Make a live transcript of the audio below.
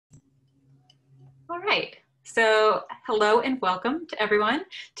All right. So hello and welcome to everyone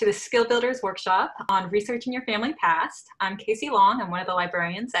to the Skill Builders Workshop on Researching Your Family Past. I'm Casey Long. I'm one of the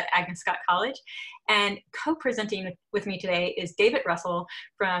librarians at Agnes College. And co-presenting with me today is David Russell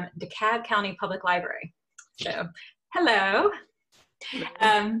from Dekalb County Public Library. So hello.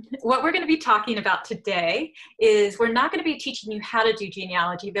 What we're going to be talking about today is we're not going to be teaching you how to do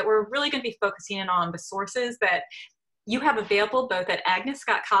genealogy, but we're really going to be focusing in on the sources that you have available both at Agnes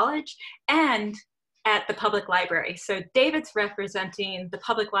College and at the public library. So David's representing the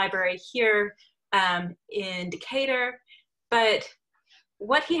public library here in Decatur, but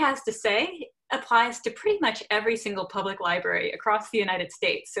what he has to say applies to pretty much every single public library across the United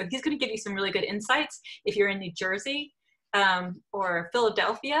States. So he's going to give you some really good insights. If you're in New Jersey or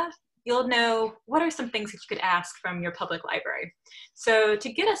Philadelphia, you'll know what are some things that you could ask from your public library. So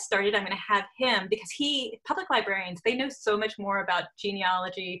to get us started, I'm going to have him, because public librarians, they know so much more about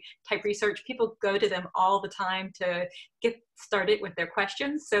genealogy type research. People go to them all the time to get started with their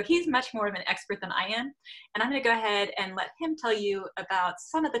questions. So he's much more of an expert than I am. And I'm going to go ahead and let him tell you about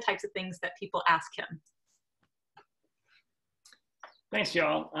some of the types of things that people ask him. Thanks,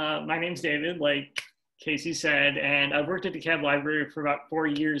 y'all. My name's David, like Casey said, and I've worked at the Dekalb Library for about 4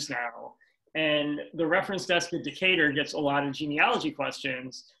 years now. And the reference desk at Decatur gets a lot of genealogy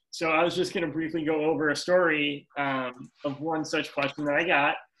questions. So I was just going to briefly go over a story of one such question that I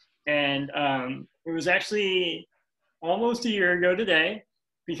got. And it was actually almost a year ago today,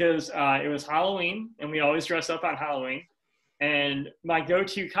 because it was Halloween, and we always dress up on Halloween. And my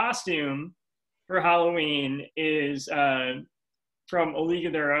go-to costume for Halloween is from A League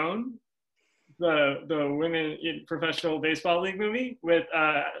of Their Own, the women in professional baseball league movie with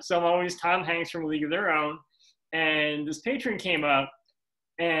some always Tom Hanks from A League of Their Own. And this patron came up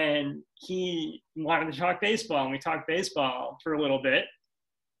and he wanted to talk baseball, and we talked baseball for a little bit.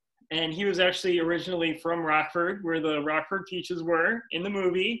 And he was actually originally from Rockford, where the Rockford Peaches were in the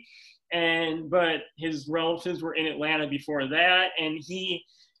movie. But his relatives were in Atlanta before that. And he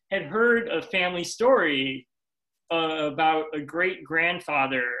had heard a family story about a great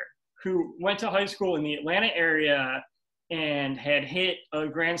grandfather who went to high school in the Atlanta area and had hit a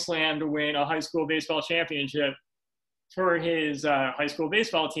grand slam to win a high school baseball championship for his high school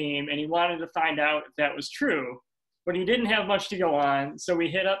baseball team. And he wanted to find out if that was true, but he didn't have much to go on. So we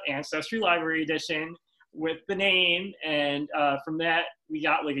hit up Ancestry Library Edition with the name. And from that, we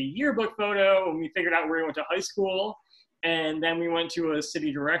got like a yearbook photo, and we figured out where he went to high school. And then we went to a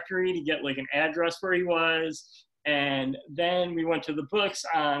city directory to get like an address where he was. And then we went to the books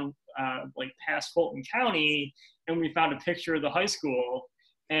on like past Fulton County, and we found a picture of the high school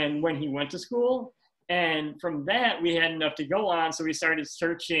and when he went to school. And from that, we had enough to go on. So we started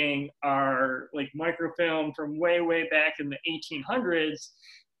searching our like microfilm from way, way back in the 1800s.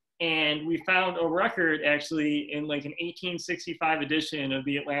 And we found a record actually in like an 1865 edition of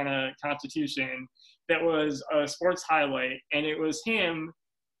the Atlanta Constitution that was a sports highlight. And it was him,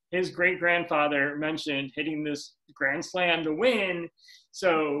 his great-grandfather mentioned hitting this grand slam to win.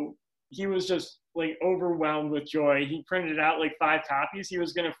 So he was just like overwhelmed with joy. He printed out like 5 copies. He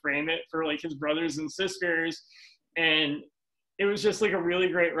was gonna frame it for like his brothers and sisters. And it was just like a really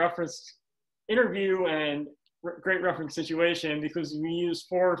great reference interview and great reference situation, because we used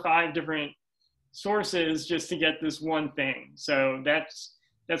 4 or 5 different sources just to get this one thing. So that's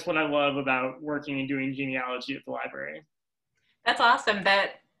what I love about working and doing genealogy at the library. That's awesome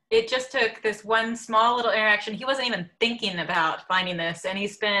that it just took this one small little interaction. He wasn't even thinking about finding this, and he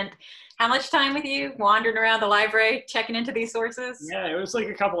spent how much time with you wandering around the library checking into these sources? Yeah, it was like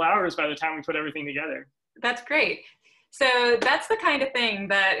a couple hours by the time we put everything together. That's great. So that's the kind of thing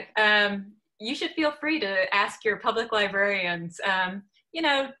that you should feel free to ask your public librarians. You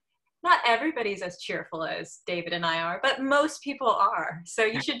know, not everybody's as cheerful as David and I are, but most people are. So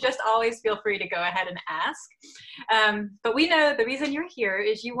you should just always feel free to go ahead and ask. But we know the reason you're here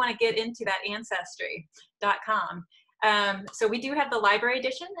is you want to get into that Ancestry.com. So we do have the library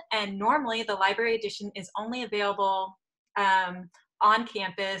edition, and normally the library edition is only available on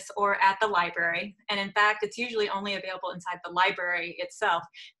campus or at the library. And in fact, it's usually only available inside the library itself.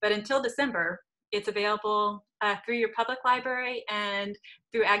 But until December, it's available through your public library and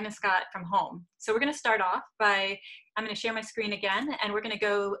through Agnes from home. So we're going to start off by, I'm going to share my screen again, and we're going to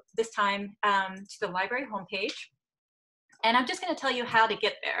go this time to the library homepage. And I'm just going to tell you how to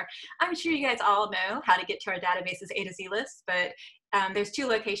get there. I'm sure you guys all know how to get to our databases A to Z list, but there's 2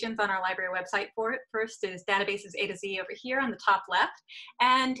 locations on our library website for it. First is databases A to Z over here on the top left.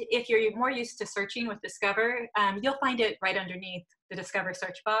 And if you're more used to searching with Discover, you'll find it right underneath the Discover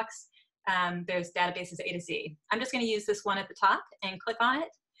search box. There's databases A to Z. I'm just going to use this one at the top and click on it.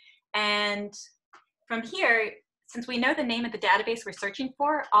 And from here, since we know the name of the database we're searching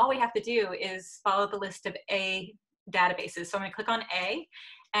for, all we have to do is follow the list of A databases. So I'm going to click on A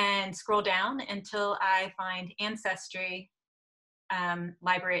and scroll down until I find Ancestry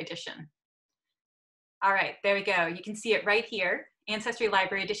Library Edition. All right, there we go. You can see it right here, Ancestry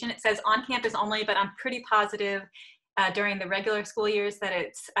Library Edition. It says on campus only, but I'm pretty positive during the regular school years that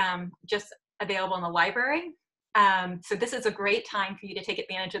it's just available in the library. So this is a great time for you to take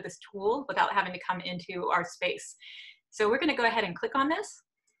advantage of this tool without having to come into our space. So we're going to go ahead and click on this.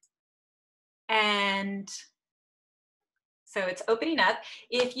 And so it's opening up.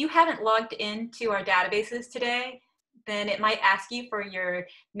 If you haven't logged into our databases today, then it might ask you for your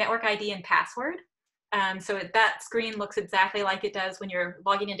network ID and password. So that screen looks exactly like it does when you're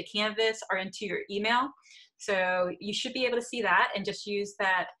logging into Canvas or into your email. So you should be able to see that and just use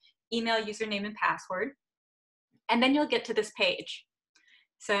that email username and password. And then you'll get to this page.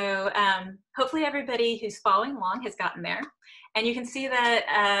 So hopefully everybody who's following along has gotten there. And you can see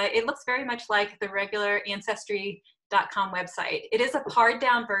that it looks very much like the regular Ancestry.com website. It is a pared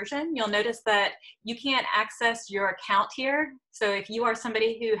down version. You'll notice that you can't access your account here. So if you are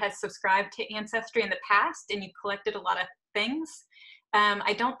somebody who has subscribed to Ancestry in the past and you've collected a lot of things,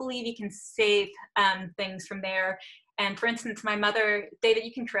 I don't believe you can save things from there. And for instance, my mother, David,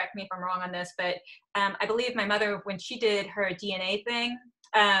 you can correct me if I'm wrong on this, but I believe my mother, when she did her DNA thing,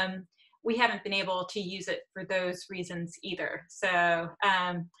 we haven't been able to use it for those reasons either. So,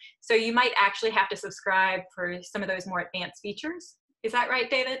 so you might actually have to subscribe for some of those more advanced features. Is that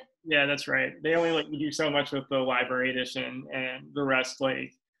right, David? Yeah, that's right. They only let you do so much with the library edition, and the rest,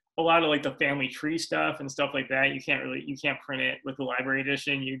 like a lot of like the family tree stuff and stuff like that, you can't print it with the library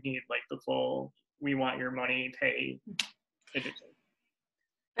edition. You need like the full, we want your money, pay edition.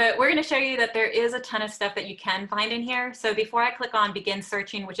 But we're going to show you that there is a ton of stuff that you can find in here. So before I click on begin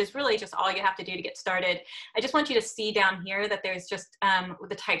searching, which is really just all you have to do to get started, I just want you to see down here that there's just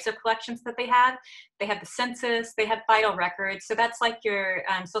the types of collections that they have. They have the census, they have vital records. So that's like your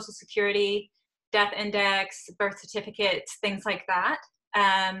social security, death index, birth certificates, things like that.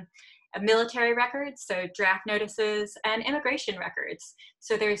 Military records, so draft notices, and immigration records.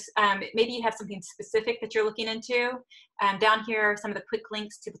 So there's maybe you have something specific that you're looking into. Down here are some of the quick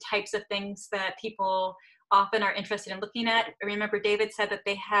links to the types of things that people often are interested in looking at. Remember, David said that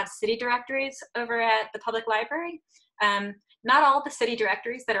they have city directories over at the public library. Not all the city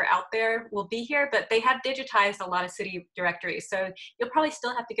directories that are out there will be here, but they have digitized a lot of city directories. So you'll probably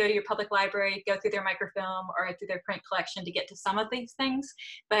still have to go to your public library, go through their microfilm or through their print collection to get to some of these things,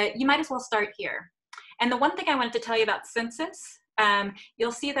 but you might as well start here. And the one thing I wanted to tell you about census,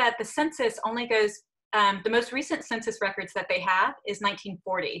 you'll see that the census only goes, the most recent census records that they have is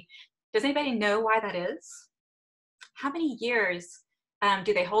 1940. Does anybody know why that is? How many years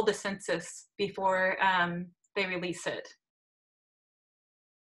do they hold the census before they release it?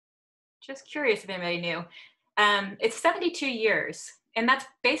 Just curious if anybody knew. It's 72 years, and that's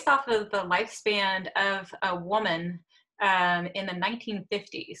based off of the lifespan of a woman in the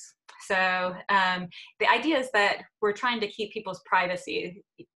 1950s. So the idea is that we're trying to keep people's privacy.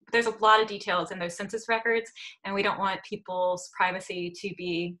 There's a lot of details in those census records, and we don't want people's privacy to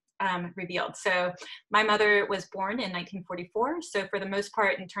be revealed. So my mother was born in 1944. So for the most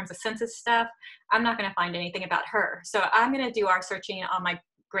part, in terms of census stuff, I'm not going to find anything about her. So I'm going to do our searching on my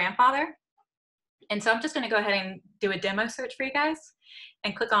grandfather. And so I'm just going to go ahead and do a demo search for you guys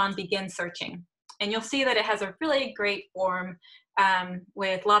and click on begin searching. And you'll see that it has a really great form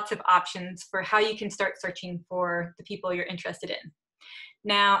with lots of options for how you can start searching for the people you're interested in.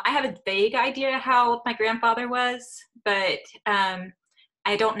 Now, I have a vague idea how old my grandfather was, but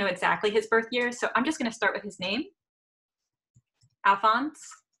I don't know exactly his birth year. So I'm just going to start with his name, Alphonse.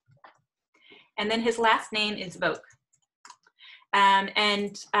 And then his last name is Vogt.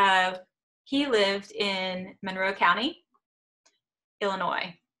 He lived in Monroe County,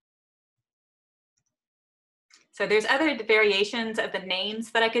 Illinois. So there's other variations of the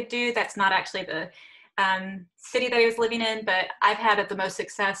names that I could do. That's not actually the city that he was living in, but I've had the most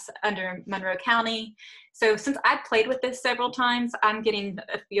success under Monroe County. So since I've played with this several times, I'm getting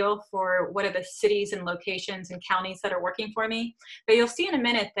a feel for what are the cities and locations and counties that are working for me. But you'll see in a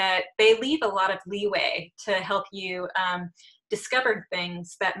minute that they leave a lot of leeway to help you discover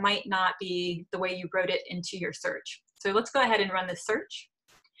things that might not be the way you wrote it into your search. So let's go ahead and run this search.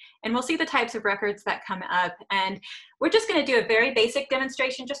 And we'll see the types of records that come up. And we're just going to do a very basic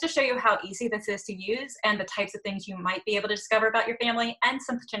demonstration just to show you how easy this is to use and the types of things you might be able to discover about your family and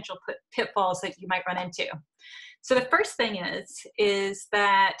some potential pitfalls that you might run into. So the first thing is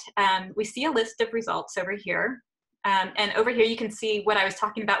that we see a list of results over here. And over here, you can see what I was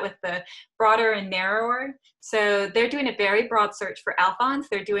talking about with the broader and narrower. So they're doing a very broad search for Alphonse.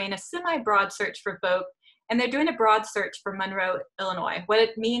 They're doing a semi-broad search for Boak. And they're doing a broad search for Monroe, Illinois. What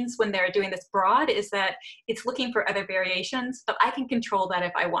it means when they're doing this broad is that it's looking for other variations, but I can control that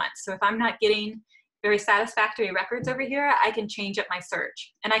if I want. So if I'm not getting very satisfactory records over here, I can change up my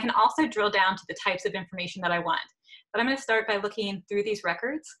search. And I can also drill down to the types of information that I want. But I'm going to start by looking through these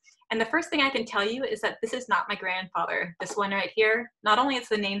records. And the first thing I can tell you is that this is not my grandfather. This one right here, not only is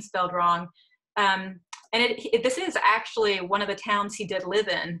the name spelled wrong, and this is actually one of the towns he did live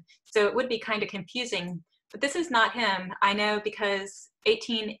in. So it would be kind of confusing, but this is not him. I know because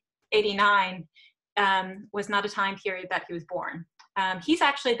 1889 was not a time period that he was born. He's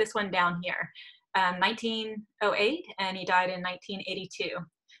actually this one down here. 1908, and he died in 1982.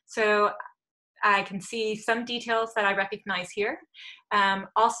 So I can see some details that I recognize here.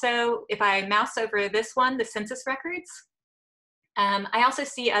 Also, if I mouse over this one, the census records, I also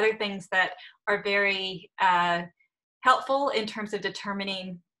see other things that are very helpful in terms of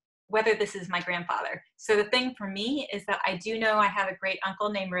determining whether this is my grandfather. So the thing for me is that I do know I have a great uncle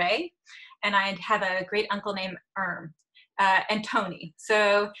named Ray, and I have a great uncle named Erm. And Tony.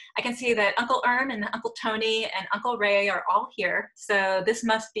 So I can see that Uncle Erm and Uncle Tony and Uncle Ray are all here. So this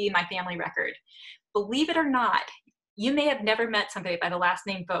must be my family record. Believe it or not, you may have never met somebody by the last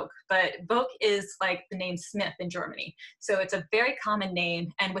name Boak, but Boak is like the name Smith in Germany. So it's a very common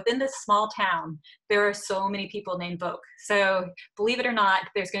name. And within this small town, there are so many people named Boak. So believe it or not,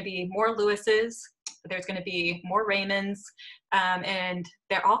 there's going to be more Lewises. There's going to be more Raymonds. And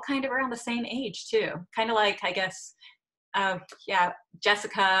they're all kind of around the same age too. Kind of like, I guess, yeah,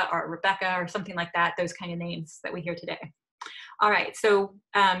 Jessica or Rebecca or something like that, those kind of names that we hear today. All right, so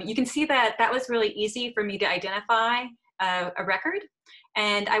you can see that that was really easy for me to identify a record.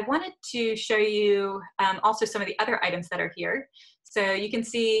 And I wanted to show you also some of the other items that are here. So you can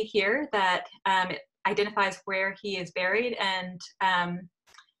see here that it identifies where he is buried and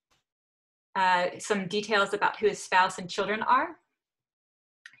some details about who his spouse and children are.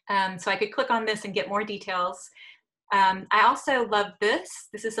 So I could click on this and get more details. I also love this.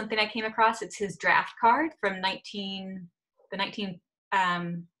 This is something I came across. It's his draft card from I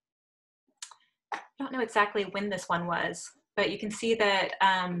don't know exactly when this one was, but you can see that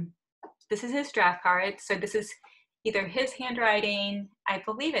this is his draft card. So this is either his handwriting. I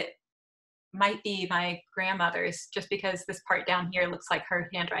believe it might be my grandmother's, just because this part down here looks like her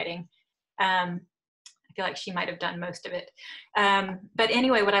handwriting. I feel like she might have done most of it. But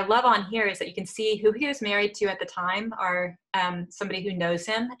anyway, what I love on here is that you can see who he was married to at the time, or somebody who knows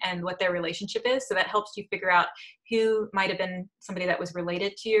him and what their relationship is. So that helps you figure out who might have been somebody that was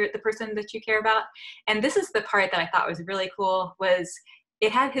related to the person that you care about. And this is the part that I thought was really cool, was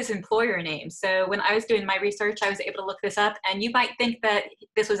it had his employer name. So when I was doing my research, I was able to look this up, and you might think that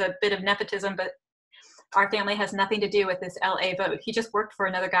this was a bit of nepotism, but our family has nothing to do with this L.A. vote. He just worked for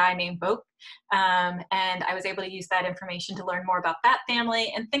another guy named Boak. And I was able to use that information to learn more about that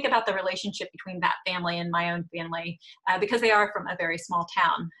family and think about the relationship between that family and my own family, because they are from a very small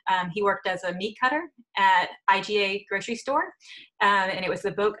town. He worked as a meat cutter at IGA grocery store, and it was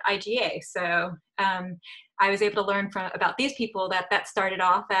the Boak IGA. So I was able to learn about these people that started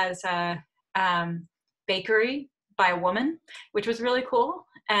off as a bakery by a woman, which was really cool.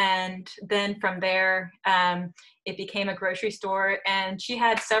 And then from there, it became a grocery store, and she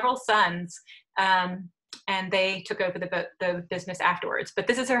had several sons, and they took over the business afterwards. But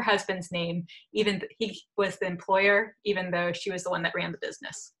this is her husband's name. Even he was the employer, even though she was the one that ran the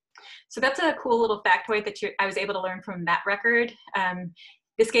business. So that's a cool little factoid that I was able to learn from that record.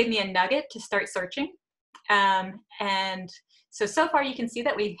 This gave me a nugget to start searching. And so far you can see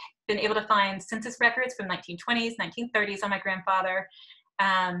that we've been able to find census records from 1920s, 1930s on my grandfather.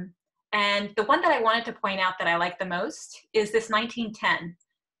 And the one that I wanted to point out that I like the most is this 1910.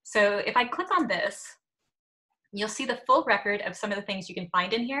 So if I click on this, you'll see the full record of some of the things you can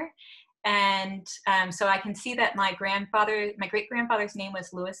find in here. And so I can see that my great-grandfather's name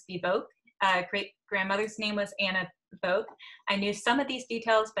was Louis B. Boak. Great-grandmother's name was Anna Boak. I knew some of these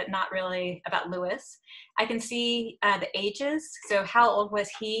details, but not really about Louis. I can see the ages. So how old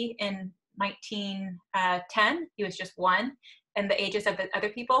was he in 1910? He was just 1. And the ages of the other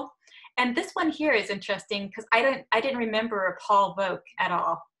people. And this one here is interesting because I didn't remember a Paul Boak at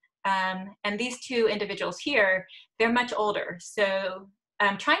all. And these two individuals here, they're much older. So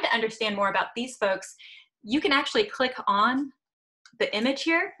trying to understand more about these folks, you can actually click on the image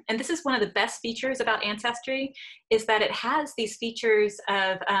here. And this is one of the best features about Ancestry, is that it has these features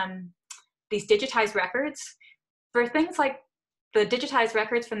of these digitized records. For things like the digitized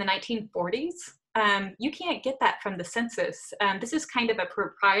records from the 1940s, you can't get that from the census. This is kind of a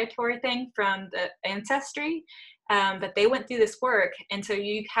proprietary thing from the Ancestry, but they went through this work, and so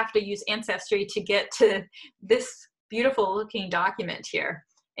you have to use Ancestry to get to this beautiful looking document here.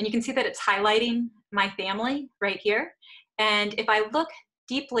 And you can see that it's highlighting my family right here. And if I look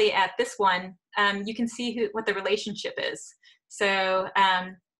deeply at this one, you can see what the relationship is. So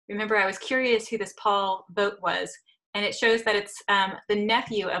remember, I was curious who this Paul Vogt was, and it shows that it's the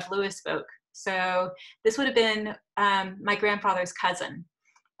nephew of Louis Vogt. So this would have been my grandfather's cousin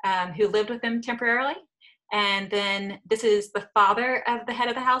who lived with him temporarily. And then this is the father of the head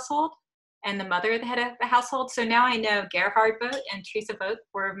of the household and the mother of the head of the household. So now I know Gerhard Vogt and Teresa Vogt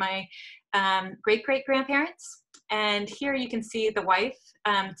were my great-great-grandparents. And here you can see the wife.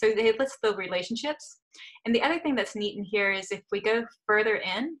 So they list the relationships. And the other thing that's neat in here is if we go further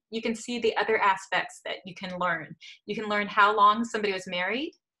in, you can see the other aspects that you can learn. You can learn how long somebody was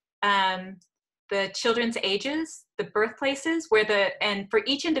married, the children's ages, the birthplaces, and for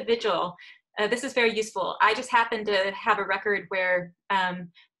each individual, this is very useful. I just happen to have a record where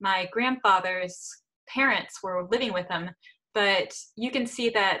my grandfather's parents were living with him, but you can see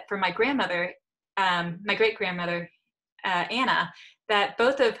that for my grandmother, my great-grandmother, Anna, that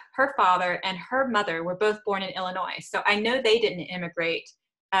both of her father and her mother were both born in Illinois. So I know they didn't immigrate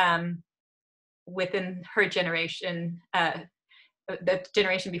within her generation, the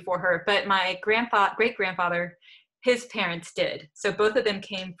generation before her, but my great-grandfather, his parents did. So both of them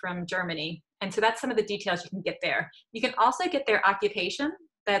came from Germany. And so that's some of the details you can get there. You can also get their occupation,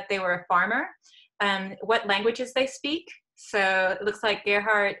 that they were a farmer, what languages they speak. So it looks like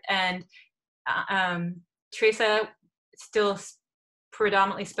Gerhard and Teresa still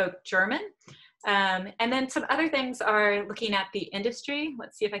predominantly spoke German. And then some other things are looking at the industry.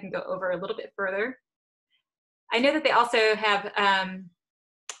 Let's see if I can go over a little bit further. I know that they also have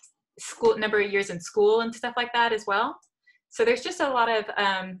number of years in school and stuff like that as well. So there's just a lot of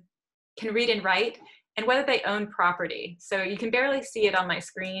can read and write, and whether they own property. So you can barely see it on my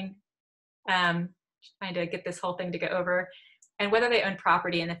screen. Trying to get this whole thing to go over, and whether they own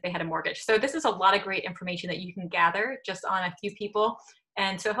property and if they had a mortgage. So this is a lot of great information that you can gather just on a few people.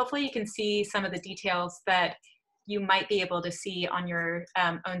 And so hopefully you can see some of the details that you might be able to see on your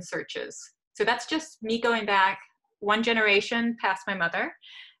own searches. So that's just me going back one generation past my mother.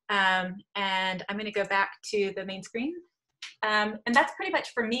 And I'm going to go back to the main screen. And that's pretty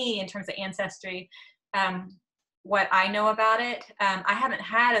much for me in terms of Ancestry, what I know about it. I haven't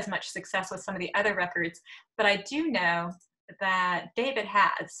had as much success with some of the other records, but I do know that David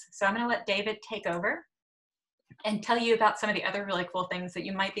has. So I'm going to let David take over and tell you about some of the other really cool things that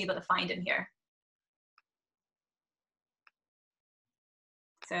you might be able to find in here.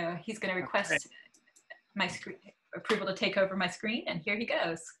 So he's going to request my screen approval to take over my screen, and here he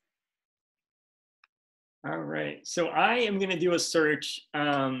goes. All right, so I am going to do a search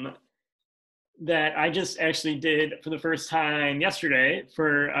that I just actually did for the first time yesterday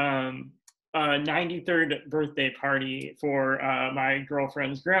for a 93rd birthday party for my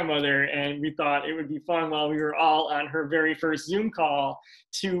girlfriend's grandmother, and we thought it would be fun while we were all on her very first Zoom call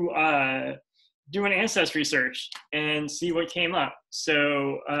to do an ancestry search and see what came up.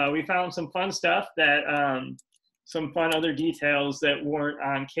 So we found some fun stuff that, some fun other details that weren't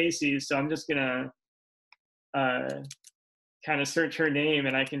on Casey's. So I'm just gonna kind of search her name,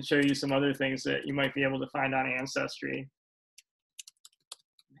 and I can show you some other things that you might be able to find on Ancestry.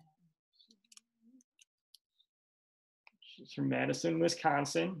 She's from Madison,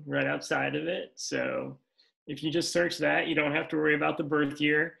 Wisconsin, right outside of it. So if you just search that, you don't have to worry about the birth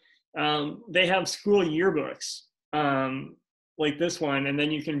year. They have school yearbooks like this one, and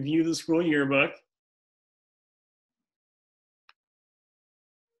then you can view the school yearbook.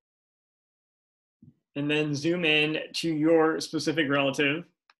 And then zoom in to your specific relative.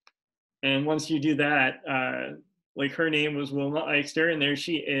 And once you do that, like her name was Wilma Eichster, and there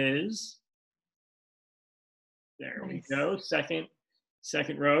she is. There we go, second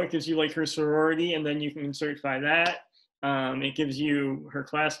row. It gives you like her sorority, and then you can search by that. It gives you her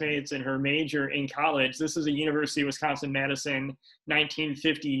classmates and her major in college. This is a University of Wisconsin-Madison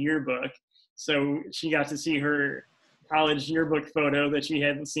 1950 yearbook. So she got to see her college yearbook photo that she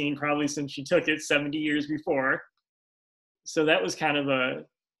hadn't seen probably since she took it 70 years before. So that was kind of a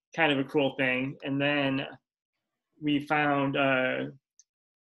cool thing. And then we found,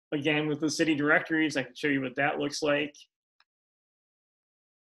 again, with the city directories, I can show you what that looks like.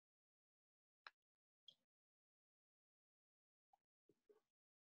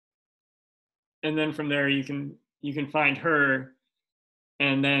 And then from there, you can find her,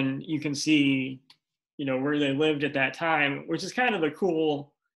 and then you can see, you know, where they lived at that time, which is kind of a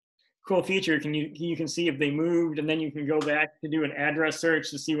cool cool feature. You can see if they moved, and then you can go back to do an address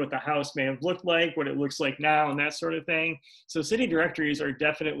search to see what the house may have looked like, what it looks like now, and that sort of thing. So city directories are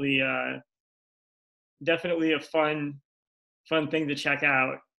definitely definitely a fun thing to check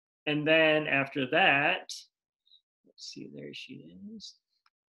out. And then after that, let's see, there she is.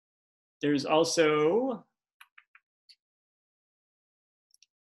 There's also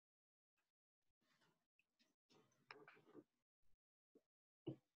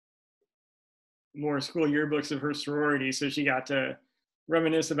more school yearbooks of her sorority. So she got to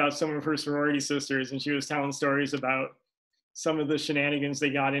reminisce about some of her sorority sisters, and she was telling stories about some of the shenanigans they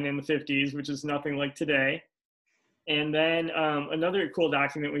got in the 50s, which is nothing like today. And then another cool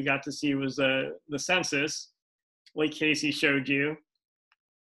document we got to see was the census, like Casey showed you.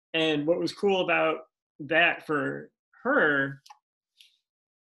 And what was cool about that for her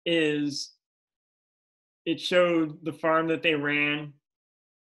is it showed the farm that they ran,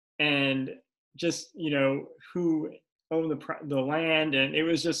 and just, you know, who owned the land. And it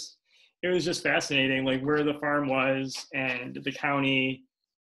was just fascinating, like where the farm was and the county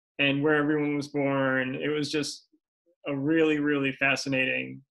and where everyone was born. It was just a really, really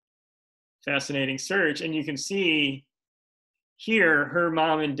fascinating search. And you can see here, her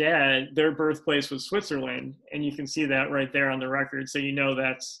mom and dad, their birthplace was Switzerland, and you can see that right there on the record. So you know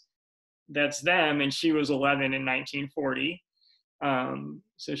that's them, and she was 11 in 1940.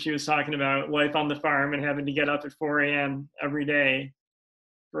 So she was talking about life on the farm and having to get up at 4 a.m. every day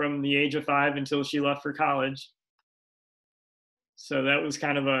from the age of 5 until she left for college. So that was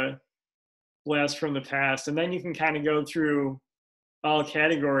kind of a blast from the past. And then you can kind of go through all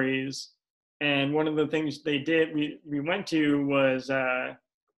categories. And one of the things they did, we went to was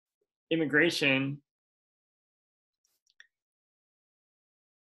immigration.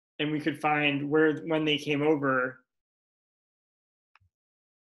 And we could find when they came over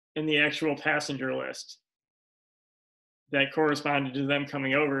in the actual passenger list that corresponded to them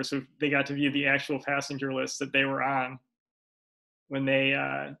coming over. So they got to view the actual passenger list that they were on when they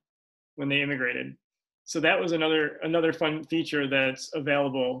immigrated. So that was another fun feature that's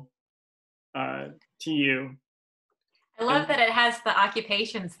available to you. I love that it has the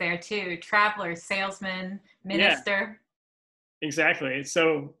occupations there too: traveler, salesman, minister. Yeah, exactly.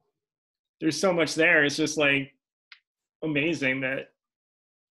 So there's so much there. It's just like amazing that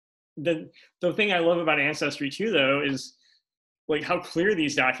the thing I love about Ancestry too, though, is like how clear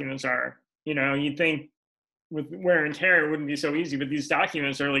these documents are. You know, you'd think with wear and tear it wouldn't be so easy, but these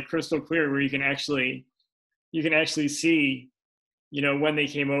documents are like crystal clear, where you can actually see, you know, when they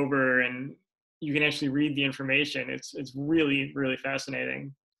came over, and you can actually read the information. It's really, really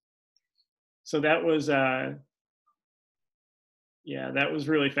fascinating. So that was that was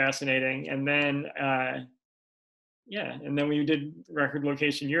really fascinating. And then and then we did record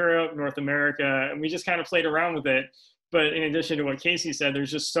location Europe, North America, and we just kind of played around with it. But in addition to what Casey said,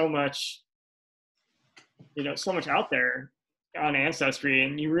 there's just so much, you know, so much out there on Ancestry,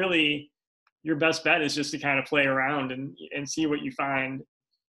 and your best bet is just to kind of play around and see what you find.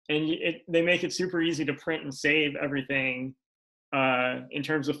 And they make it super easy to print and save everything in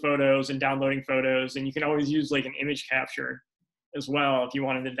terms of photos and downloading photos. And you can always use like an image capture as well if you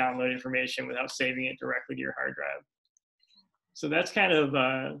wanted to download information without saving it directly to your hard drive. So that's kind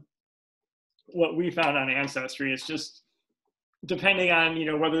of what we found on Ancestry. It's just depending on, you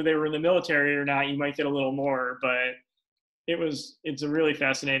know, whether they were in the military or not, you might get a little more, but it's a really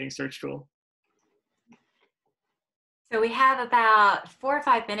fascinating search tool. So we have about 4 or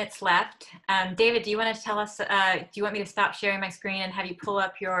 5 minutes left. David, do you want to tell us, do you want me to stop sharing my screen and have you pull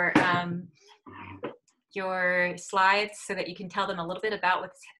up your slides so that you can tell them a little bit about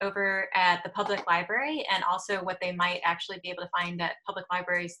what's over at the public library, and also what they might actually be able to find at public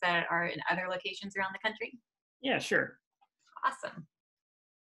libraries that are in other locations around the country? Yeah, sure. Awesome.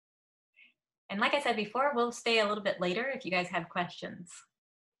 And like I said before, we'll stay a little bit later if you guys have questions.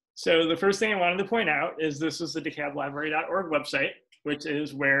 So the first thing I wanted to point out is this is the dekalblibrary.org website, which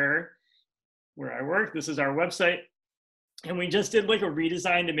is where I work. This is our website. And we just did like a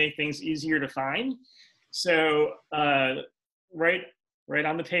redesign to make things easier to find. So right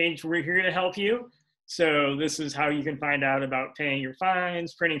on the page, we're here to help you. So this is how you can find out about paying your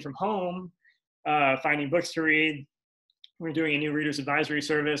fines, printing from home, finding books to read. We're doing a new reader's advisory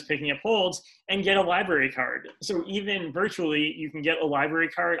service, picking up holds, and get a library card. So even virtually, you can get a library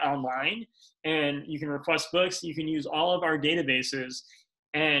card online, and you can request books. You can use all of our databases,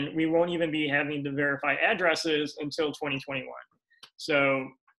 and we won't even be having to verify addresses until 2021. So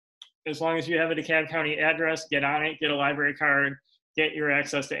as long as you have a DeKalb County address, get on it, get a library card, get your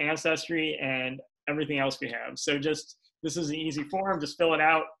access to Ancestry and everything else we have. So this is an easy form, just fill it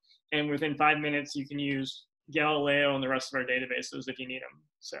out. and within 5 minutes, you can use Galileo and the rest of our databases if you need them.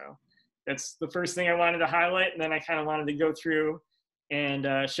 So that's the first thing I wanted to highlight. And then I kind of wanted to go through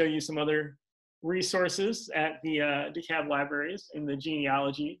and show you some other resources at the Dekalb libraries in the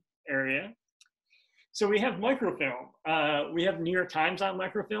genealogy area. So we have microfilm. We have New York Times on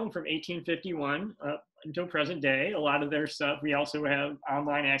microfilm from 1851 until present day. A lot of their stuff. We also have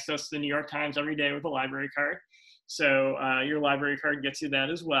online access to the New York Times every day with a library card. So your library card gets you that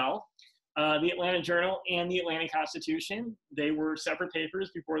as well. The Atlanta Journal and the Atlanta Constitution, they were separate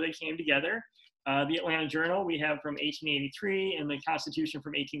papers before they came together. The Atlanta Journal we have from 1883 and the Constitution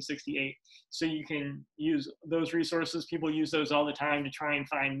from 1868. So you can use those resources. People use those all the time to try and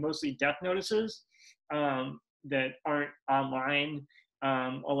find mostly death notices that aren't online.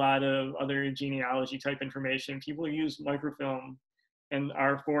 A lot of other genealogy type information. People use microfilm and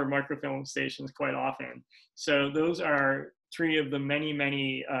our 4 microfilm stations quite often. So those are 3 of the many,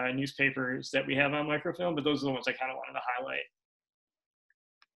 many newspapers that we have on microfilm, but those are the ones I kind of wanted to highlight.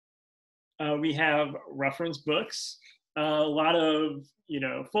 We have reference books. A lot of,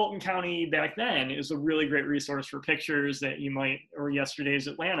 Fulton County back then is a really great resource for pictures that you might, or yesterday's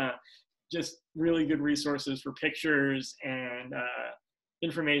Atlanta, just really good resources for pictures and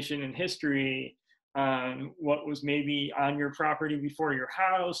information and history on what was maybe on your property before your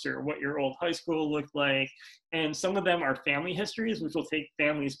house or what your old high school looked like. And some of them are family histories, which will take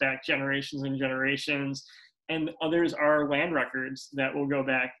families back generations and generations. And others are land records that will go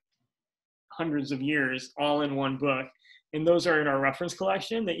back hundreds of years, all in one book. And those are in our reference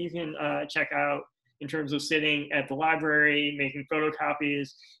collection that you can check out in terms of sitting at the library, making photocopies.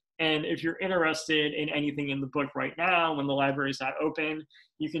 And if you're interested in anything in the book right now, when the library is not open,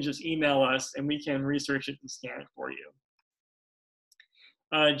 you can just email us and we can research it and scan it for you.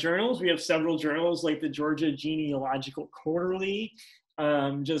 Journals, we have several journals like the Georgia Genealogical Quarterly,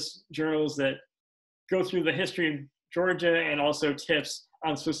 just journals that go through the history of Georgia and also tips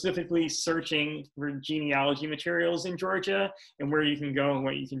on specifically searching for genealogy materials in Georgia and where you can go and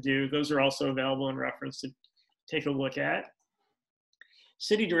what you can do. Those are also available in reference to take a look at.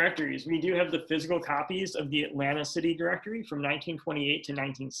 City directories, we do have the physical copies of the Atlanta City Directory from 1928 to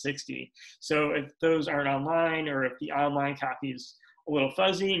 1960. So if those aren't online or if the online copy is a little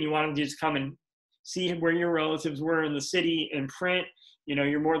fuzzy and you want to just come and see where your relatives were in the city in print,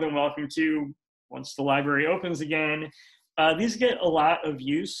 you're more than welcome to once the library opens again. These get a lot of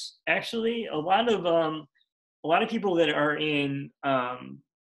use, actually. A lot of people that are in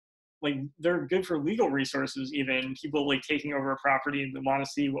they're good for legal resources, even people like taking over a property and they want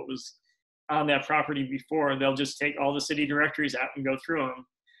to see what was on that property before. They'll just take all the city directories out and go through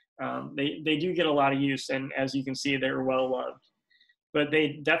them. They do get a lot of use, and as you can see, they're well loved. But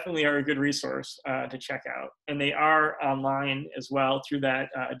they definitely are a good resource to check out. And they are online as well through that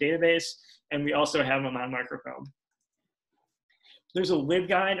database, and we also have them on microfilm. There's a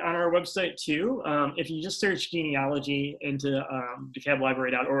LibGuide on our website too. If you just search genealogy into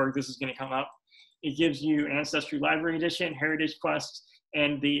dekalblibrary.org, this is going to come up. It gives you Ancestry Library Edition, Heritage Quest,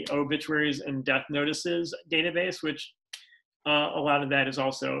 and the Obituaries and Death Notices database, which a lot of that is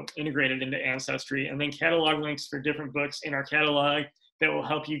also integrated into Ancestry. And then catalog links for different books in our catalog that will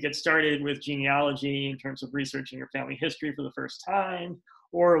help you get started with genealogy in terms of researching your family history for the first time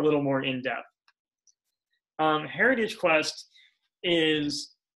or a little more in-depth. Heritage Quest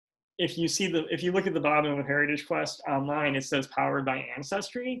is, if you look at the bottom of Heritage Quest online, it says powered by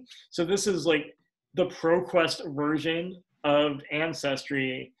Ancestry. So this is like the ProQuest version of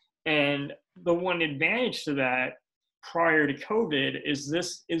Ancestry. And the one advantage to that prior to COVID is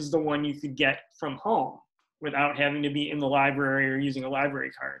this is the one you could get from home without having to be in the library or using a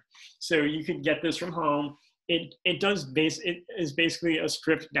library card. So you could get this from home. It is basically a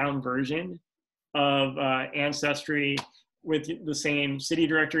stripped down version of Ancestry with the same city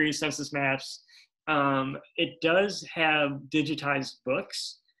directory, census maps. It does have digitized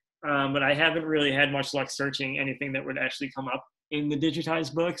books, but I haven't really had much luck searching anything that would actually come up in the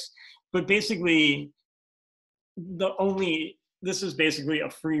digitized books. But basically, this is basically a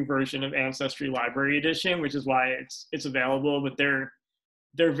free version of Ancestry Library Edition, which is why it's available, but they're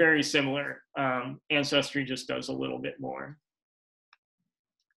very similar. Ancestry just does a little bit more.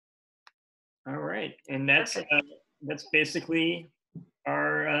 All right, and that's basically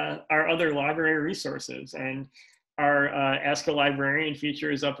our other library resources, and our Ask a Librarian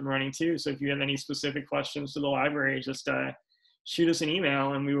feature is up and running too. So if you have any specific questions to the library, just shoot us an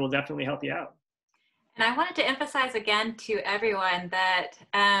email and we will definitely help you out. And I wanted to emphasize again to everyone that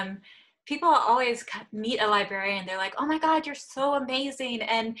people always meet a librarian. They're like, oh my God, you're so amazing.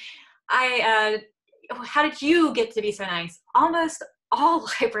 And how did you get to be so nice? Almost all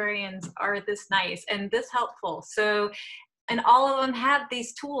librarians are this nice and this helpful. So, and all of them have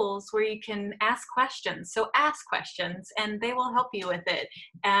these tools where you can ask questions. So ask questions and they will help you with it.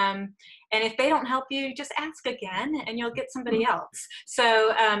 And if they don't help you, just ask again and you'll get somebody else.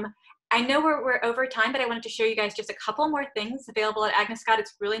 So I know we're over time, but I wanted to show you guys just a couple more things available at Agnes.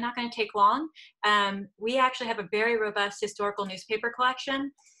 It's really not going to take long. We actually have a very robust historical newspaper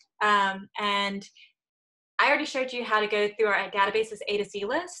collection. And I already showed you how to go through our database's A to Z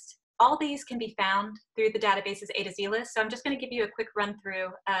list. All these can be found through the database's A to Z list. So I'm just going to give you a quick run through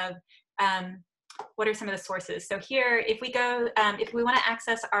of what are some of the sources. So here, if we go, if we want to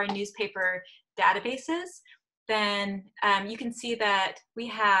access our newspaper databases, then you can see that we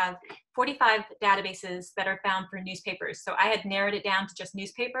have 45 databases that are found for newspapers. So I had narrowed it down to just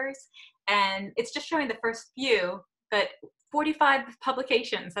newspapers, and it's just showing the first few, but 45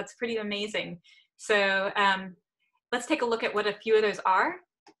 publications, that's pretty amazing. So let's take a look at what a few of those are.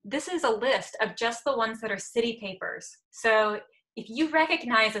 This is a list of just the ones that are city papers. So if you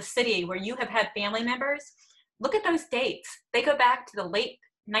recognize a city where you have had family members, look at those dates. They go back to the late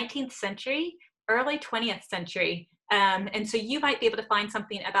 19th century, early 20th century. And so you might be able to find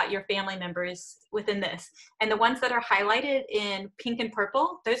something about your family members within this. And the ones that are highlighted in pink and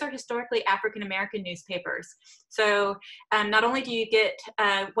purple, those are historically African-American newspapers. So not only do you get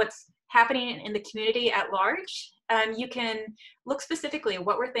what's happening in the community at large, you can look specifically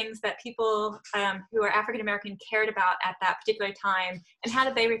what were things that people who are African-American cared about at that particular time, and how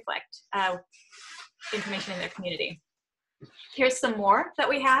did they reflect information in their community. Here's some more that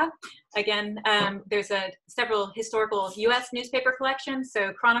we have. Again, there's several historical U.S. newspaper collections,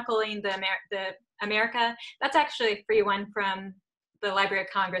 so chronicling the America. That's actually a free one from the Library of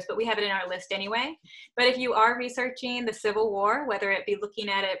Congress, but we have it in our list anyway. But if you are researching the Civil War, whether it be looking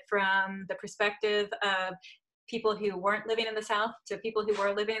at it from the perspective of people who weren't living in the South to people who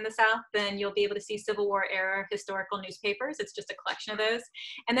were living in the South, then you'll be able to see Civil War era historical newspapers. It's just a collection of those.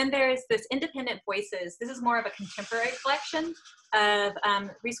 And then there's this Independent Voices. This is more of a contemporary collection of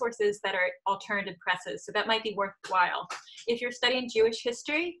resources that are alternative presses. So that might be worthwhile. If you're studying Jewish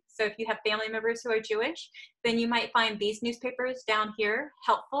history, so if you have family members who are Jewish, then you might find these newspapers down here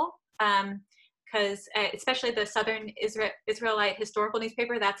helpful. Because especially the Southern Israelite Historical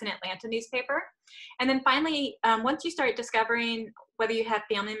Newspaper, that's an Atlanta newspaper. And then finally, once you start discovering whether you have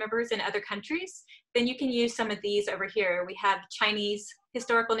family members in other countries, then you can use some of these over here. We have Chinese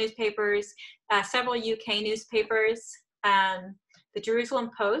historical newspapers, several UK newspapers, the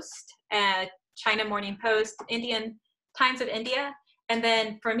Jerusalem Post, China Morning Post, Indian Times of India, and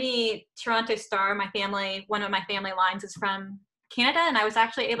then for me, Toronto Star, one of my family lines is from Canada, and I was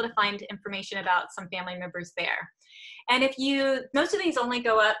actually able to find information about some family members there. And most of these only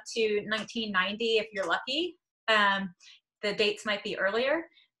go up to 1990 if you're lucky. The dates might be earlier,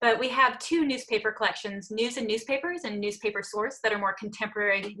 but we have two newspaper collections, News and Newspapers and Newspaper Source, that are more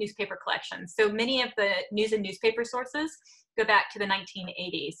contemporary newspaper collections. So many of the news and newspaper sources go back to the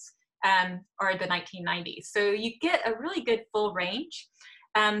 1980s or the 1990s. So you get a really good full range.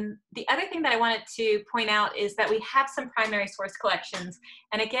 The other thing that I wanted to point out is that we have some primary source collections.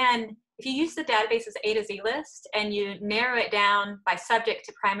 And again, if you use the database's A to Z list and you narrow it down by subject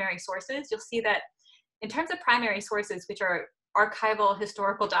to primary sources, you'll see that in terms of primary sources, which are archival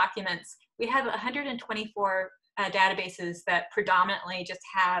historical documents, we have 124 databases that predominantly just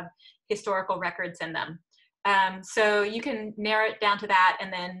have historical records in them. So you can narrow it down to that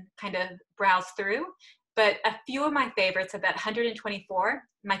and then kind of browse through. But a few of my favorites of that 124,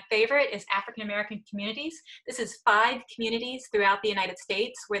 my favorite is African American communities. This is 5 communities throughout the United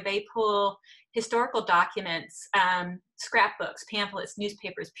States where they pull historical documents, scrapbooks, pamphlets,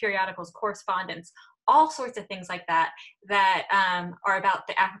 newspapers, periodicals, correspondence, all sorts of things like that, that are about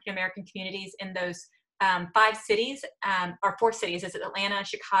the African American communities in those 5 cities, or 4 cities. Is it Atlanta,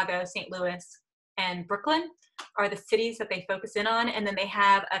 Chicago, St. Louis, and Brooklyn are the cities that they focus in on, and then they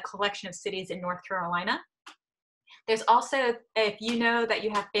have a collection of cities in North Carolina. There's also, if you know that you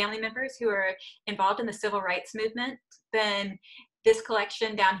have family members who are involved in the civil rights movement, then this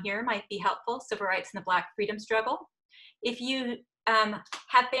collection down here might be helpful, Civil Rights and the Black Freedom Struggle. If you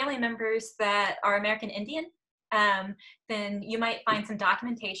have family members that are American Indian, then you might find some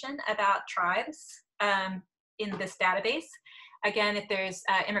documentation about tribes in this database. Again, if there's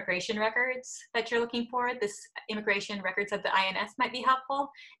immigration records that you're looking for, this immigration records of the INS might be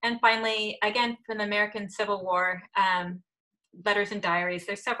helpful. And finally, again, from the American Civil War, letters and diaries,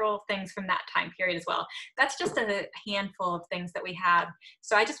 there's several things from that time period as well. That's just a handful of things that we have.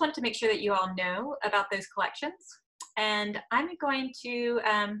 So I just wanted to make sure that you all know about those collections. And I'm going to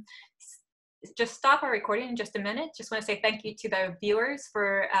just stop our recording in just a minute. Just want to say thank you to the viewers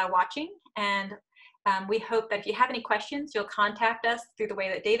for watching, and we hope that if you have any questions, you'll contact us through the way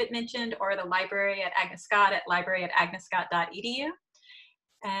that David mentioned, or the library at Agnes Scott at library@agnescott.edu.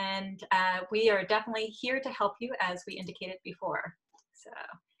 And we are definitely here to help you, as we indicated before. So